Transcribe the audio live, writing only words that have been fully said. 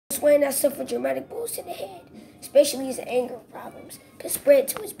explain that stuff with dramatic blows to the head, especially his anger problems, can spread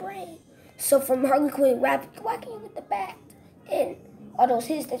to his brain. So from Harley Quinn whacking you with the bat, and all those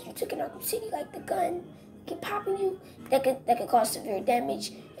hits that you took in Arkham City, like the gun, keep popping you, that could cause severe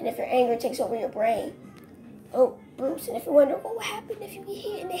damage, and if your anger takes over your brain. Oh, Bruce, and if you wonder what will happen if you get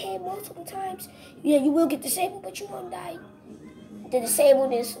hit in the head multiple times, yeah, you will get disabled, but you won't die. The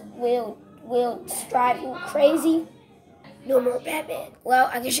disabledness will drive you crazy. No more Batman. Well,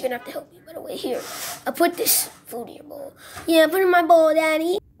 I guess you're gonna have to help me. By the way, here, I put this food in your bowl. Yeah, put it in my bowl,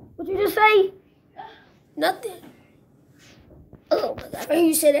 Daddy. What'd you just say? Nothing. Oh my God! If I hear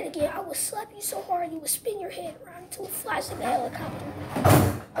you say that again, I will slap you so hard you will spin your head around until it flies like a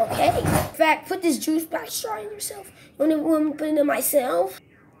helicopter. Okay. In fact, put this juice back straw in yourself. You don't even want me to put it in myself?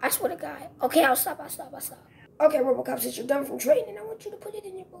 I swear to God. Okay, I'll stop. Okay, RoboCop, since you're done from training, I want you to put it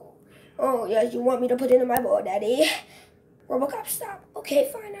in your bowl. Oh, yeah, you want me to put it in my bowl, Daddy? RoboCop, stop. Okay,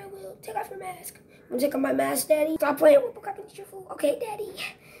 fine, I will. Take off your mask. I'm gonna take off my mask, Daddy. Stop playing, RoboCop, and eat your food. Okay, Daddy.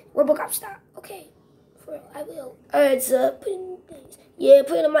 RoboCop, stop. Okay, for real, I will. Alright, so put in things. Yeah,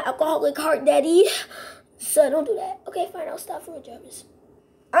 put it in my alcoholic heart, Daddy. So don't do that. Okay, fine, I'll stop for a Jarvis.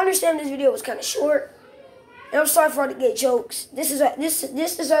 I understand this video was kind of short, and I'm sorry for all the gay jokes. This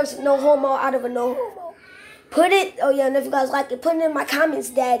deserves no homo out of a no homo. Put it, oh yeah, and if you guys like it, put it in my comments,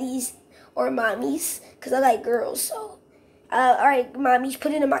 daddies or mommies, because I like girls, so. Alright, mommies,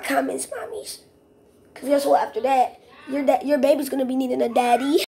 put it in my comments, mommies. Because guess what, after that, your baby's going to be needing a daddy.